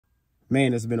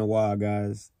Man, it's been a while,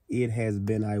 guys. It has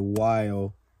been a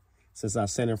while since I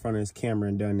sat in front of this camera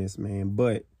and done this, man.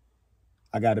 But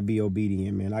I got to be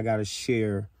obedient, man. I got to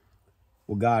share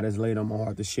what God has laid on my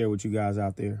heart to share with you guys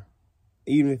out there.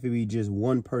 Even if it be just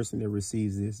one person that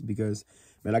receives this, because,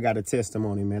 man, I got a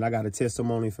testimony, man. I got a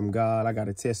testimony from God. I got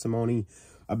a testimony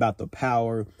about the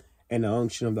power and the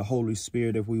unction of the Holy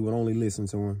Spirit if we would only listen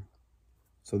to him.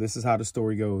 So this is how the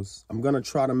story goes. I'm going to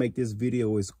try to make this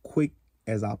video as quick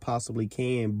as I possibly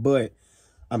can, but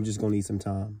I'm just going to need some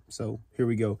time. So here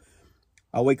we go.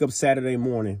 I wake up Saturday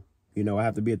morning. You know, I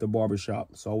have to be at the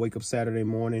barbershop. So I wake up Saturday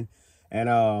morning, and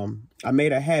I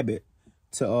made a habit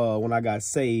to, when I got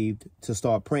saved, to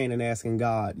start praying and asking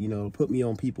God, you know, put me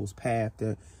on people's path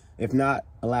to, if not,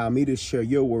 allow me to share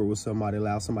your word with somebody,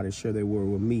 allow somebody to share their word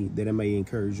with me, that it may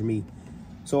encourage me.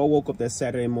 So I woke up that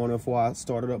Saturday morning before I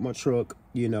started up my truck.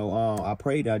 You know, I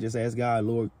prayed. I just asked God,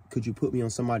 Lord, could you put me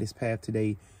on somebody's path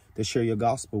today to share your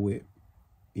gospel with?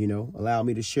 You know, allow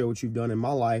me to share what you've done in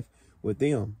my life with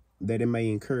them, that it may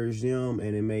encourage them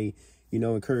and it may, you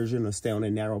know, encourage them to stay on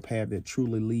a narrow path that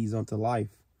truly leads unto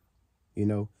life, you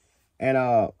know. And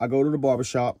I go to the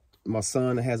barbershop. My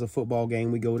son has a football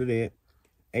game. We go to that.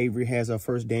 Avery has her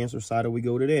first dance recital. We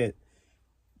go to that.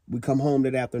 We come home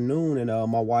that afternoon,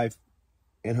 and my wife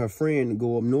and her friend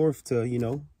go up north to, you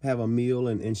know, have a meal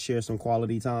and share some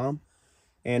quality time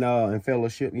and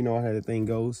fellowship, you know how the thing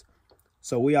goes.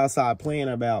 So we outside playing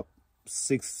about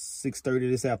 6:30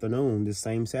 this afternoon, this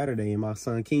same Saturday, and my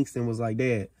son Kingston was like,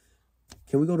 Dad,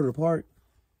 can we go to the park?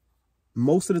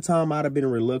 Most of the time I'd have been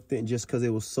reluctant just because it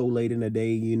was so late in the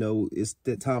day. You know, it's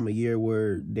that time of year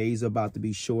where days are about to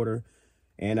be shorter.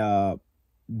 And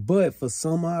but for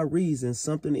some odd reason,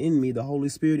 something in me, the Holy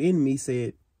Spirit in me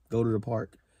said, go to the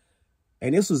park.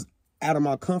 And this was out of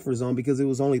my comfort zone because it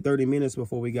was only 30 minutes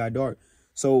before we got dark.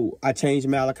 So I changed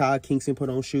Malachi. Kingston put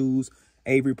on shoes.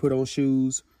 Avery put on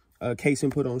shoes. Casey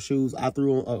put on shoes. I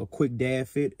threw on a quick dad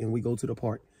fit, and we go to the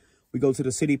park. We go to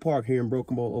the city park here in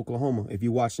Broken Bow, Oklahoma, if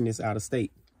you're watching this out of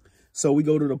state. So we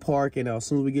go to the park, and as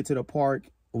soon as we get to the park,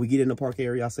 we get in the park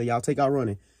area, I say, y'all take out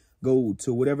running. Go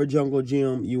to whatever jungle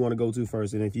gym you want to go to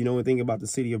first. And if you know anything about the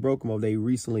city of Broken Bow, they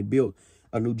recently built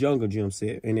a new jungle gym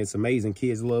set, and it's amazing.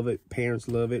 Kids love it. Parents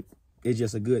love it. It's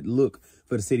just a good look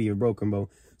for the city of Broken Bow.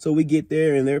 So we get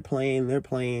there, and they're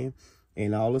playing,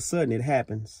 and all of a sudden it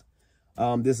happens.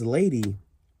 This lady,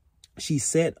 she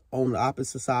sat on the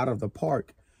opposite side of the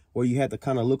park where you had to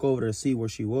kind of look over to see where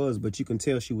she was, but you can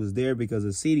tell she was there because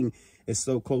the seating is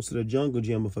so close to the jungle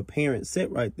gym. If a parent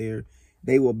sat right there,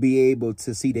 they will be able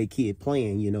to see their kid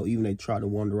playing, you know, even if they try to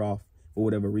wander off for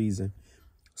whatever reason.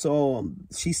 So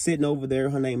she's sitting over there.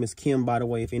 Her name is Kim, by the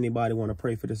way, if anybody want to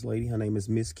pray for this lady. Her name is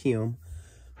Miss Kim.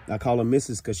 I call her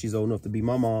Mrs. because she's old enough to be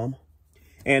my mom.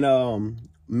 And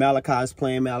Malachi's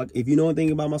playing. If you know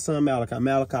anything about my son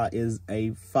Malachi is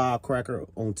a firecracker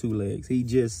on two legs. He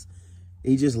just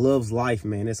loves life,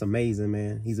 man. It's amazing,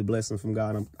 man. He's a blessing from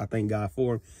God. I thank God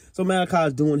for him. So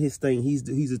Malachi's doing his thing. He's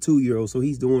a 2-year-old, so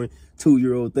he's doing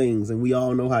 2-year-old things. And we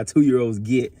all know how 2-year-olds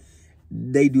get.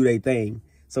 They do their thing.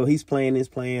 So he's playing.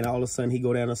 All of a sudden, he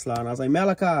go down the slide. And I was like,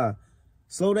 Malachi,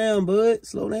 slow down, bud.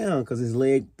 Slow down. Because his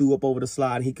leg threw up over the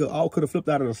slide. He could have flipped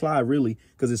out of the slide, really,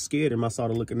 because it scared him. I saw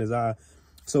the look in his eye.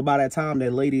 So by that time,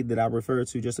 that lady that I referred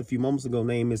to just a few moments ago,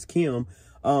 named Miss Kim,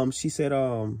 she said,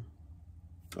 are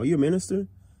you a minister?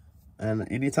 And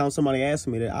anytime somebody asks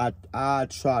me that, I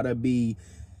try to be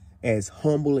as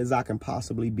humble as I can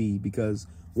possibly be, because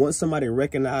once somebody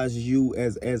recognizes you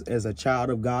as a child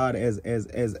of God, as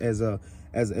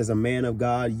a man of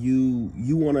God,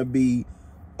 you want to be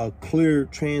a clear,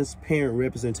 transparent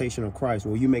representation of Christ,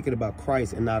 where you make it about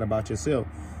Christ and not about yourself.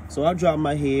 So I dropped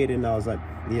my head and I was like,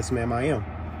 yes, ma'am, I am.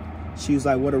 She was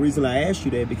like, well, the reason I asked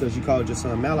you that because you called your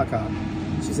son Malachi.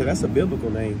 She said, that's a biblical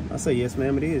name. I said, yes,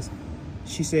 ma'am, it is.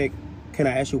 She said, can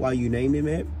I ask you why you named him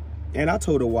that? And I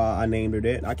told her why I named her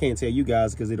that. I can't tell you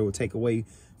guys because it'll take away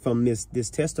from this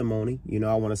testimony. You know,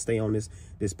 I want to stay on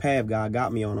this path God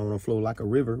got me on. I want to flow like a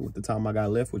river with the time I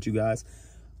got left with you guys.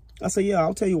 I said, yeah,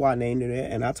 I'll tell you why I named her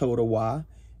that. And I told her why.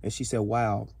 And she said,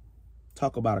 wow,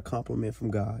 talk about a compliment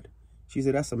from God. She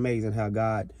said, that's amazing how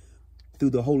God,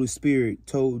 through the Holy Spirit,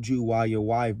 told you while your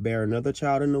wife bare another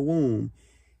child in the womb,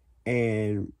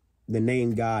 and the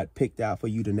name God picked out for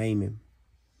you to name him.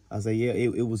 I said, yeah,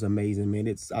 it was amazing,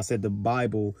 man. I said the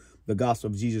Bible, the gospel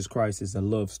of Jesus Christ, is a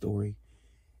love story.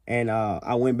 And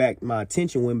my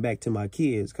attention went back to my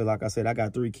kids, because like I said, I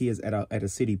got 3 kids at a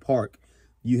city park.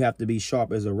 You have to be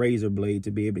sharp as a razor blade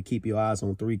to be able to keep your eyes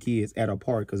on 3 kids at a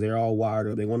park, because they're all wired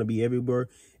up. They want to be everywhere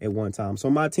at one time. So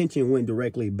my attention went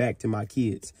directly back to my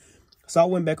kids. So I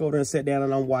went back over there and sat down,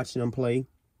 and I'm watching them play.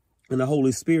 And the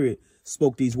Holy Spirit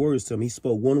spoke these words to me. He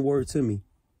spoke one word to me.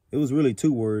 It was really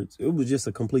 2 words. It was just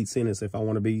a complete sentence if I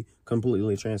want to be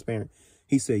completely transparent.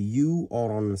 He said, you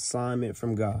are on an assignment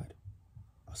from God.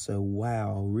 I said,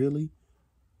 wow, really?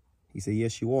 He said,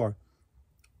 yes, you are.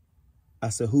 I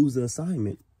said, who's the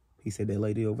assignment? He said, that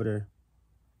lady over there.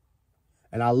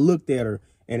 And I looked at her,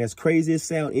 and as crazy as it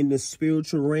sounds, in the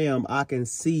spiritual realm, I can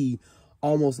see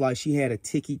almost like she had a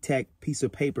ticky-tack piece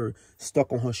of paper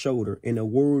stuck on her shoulder, and the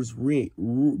words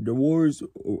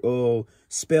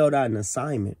spelled out an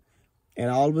assignment.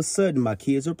 And all of a sudden, my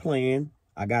kids are playing.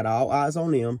 I got all eyes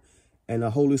on them, and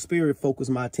the Holy Spirit focused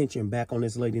my attention back on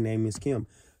this lady named Miss Kim.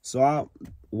 So I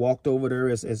walked over there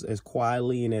as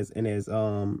quietly and as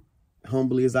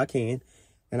humbly as I can,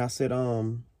 and I said,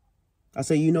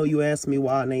 you know, you asked me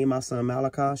why I named my son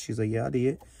Malachi. She said, yeah, I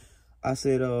did. I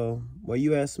said, well,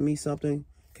 you asked me something.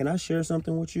 Can I share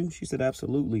something with you? She said,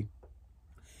 absolutely.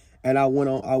 And I went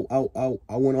on,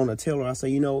 I went on to tell her, I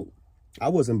said, you know, I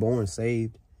wasn't born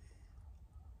saved.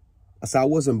 I said, I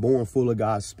wasn't born full of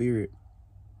God's Spirit.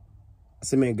 I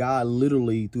said, man, God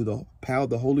literally, through the power of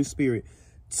the Holy Spirit,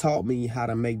 taught me how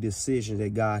to make decisions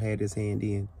that God had his hand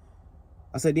in.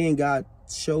 I said, then God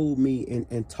showed me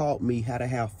and taught me how to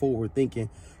have forward thinking.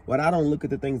 But I don't look at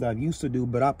the things I used to do,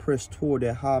 but I press toward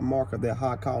that high mark of that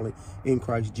high calling in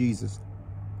Christ Jesus.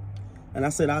 And I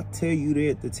said, I tell you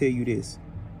that to tell you this.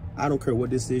 I don't care what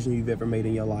decision you've ever made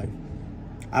in your life.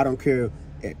 I don't care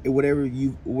I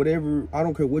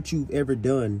don't care what you've ever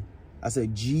done. I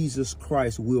said, Jesus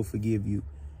Christ will forgive you.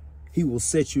 He will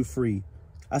set you free.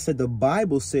 I said, the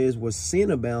Bible says where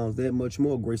sin abounds, that much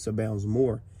more grace abounds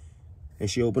more. And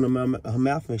she opened her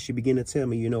mouth and she began to tell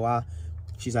me, you know,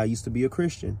 she said, I used to be a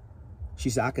Christian.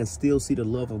 She said, I can still see the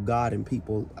love of God in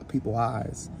people's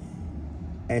eyes.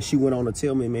 And she went on to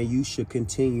tell me, man, you should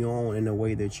continue on in the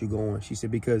way that you're going. She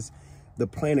said, because the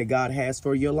plan that God has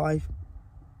for your life,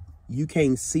 you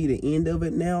can't see the end of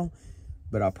it now.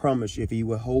 But I promise you, if you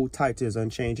will hold tight to his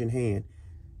unchanging hand,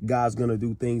 God's going to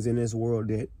do things in this world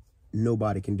that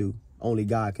nobody can do. Only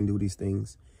God can do these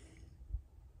things.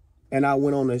 And I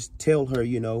went on to tell her,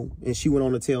 you know, and she went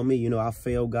on to tell me, you know, I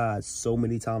failed God so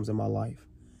many times in my life.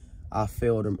 I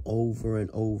failed him over and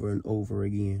over and over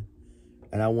again.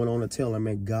 And I went on to tell her,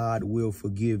 man, God will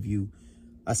forgive you.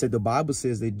 I said, the Bible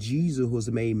says that Jesus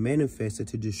was made manifested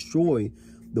to destroy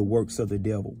the works of the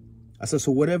devil. I said,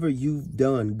 so whatever you've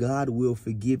done, God will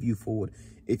forgive you for it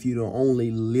if you don't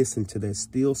only listen to that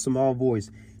still small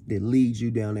voice that leads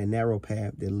you down that narrow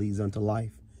path that leads unto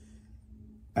life.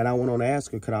 And I went on to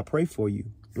ask her, could I pray for you?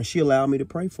 And she allowed me to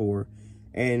pray for her.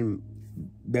 And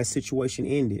that situation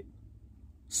ended.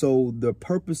 So the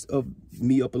purpose of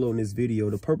me uploading this video,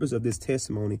 the purpose of this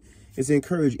testimony is to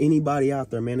encourage anybody out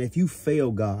there, man. If you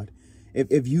fail God,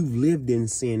 if you've lived in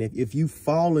sin, if you've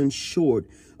fallen short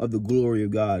of the glory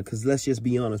of God, because let's just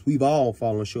be honest, we've all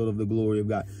fallen short of the glory of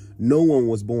God. No one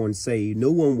was born saved.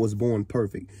 No one was born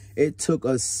perfect. It took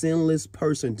a sinless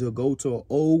person to go to an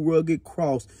old rugged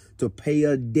cross to pay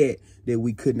a debt that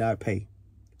we could not pay.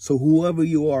 So whoever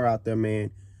you are out there,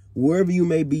 man, wherever you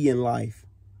may be in life,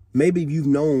 maybe you've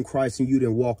known Christ and you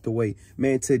didn't walk away.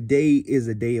 Man, today is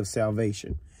a day of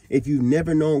salvation. If you've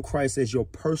never known Christ as your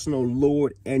personal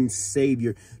Lord and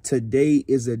Savior, today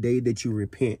is a day that you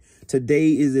repent.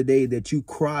 Today is a day that you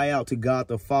cry out to God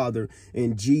the Father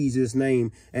in Jesus'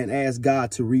 name and ask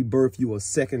God to rebirth you a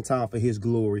second time for his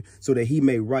glory so that he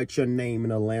may write your name in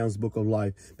the Lamb's Book of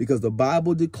Life. Because the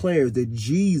Bible declares that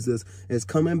Jesus is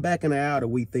coming back in the hour that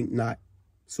we think not.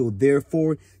 So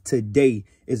therefore, today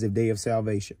is a day of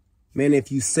salvation. Man,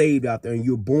 if you saved out there and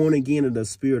you're born again in the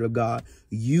Spirit of God,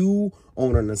 you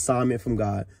on an assignment from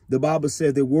God. The Bible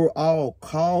says that we're all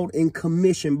called and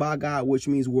commissioned by God, which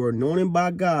means we're anointed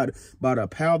by God by the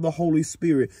power of the Holy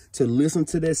Spirit to listen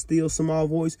to that still small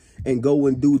voice and go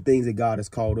and do things that God has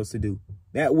called us to do.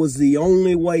 That was the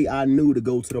only way I knew to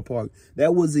go to the park.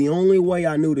 That was the only way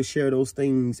I knew to share those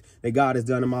things that God has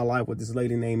done in my life with this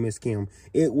lady named Miss Kim.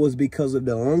 It was because of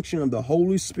the unction of the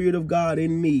Holy Spirit of God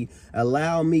in me,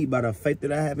 allow me by the faith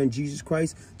that I have in Jesus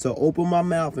Christ to open my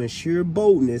mouth in sheer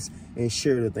boldness and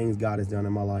share the things God has done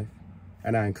in my life.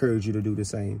 And I encourage you to do the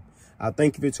same. I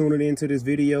thank you for tuning into this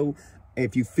video.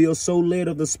 If you feel so led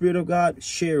of the Spirit of God,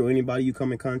 share with anybody you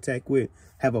come in contact with.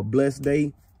 Have a blessed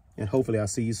day. And hopefully I'll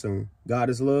see you soon. God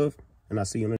is love, and I'll see you in the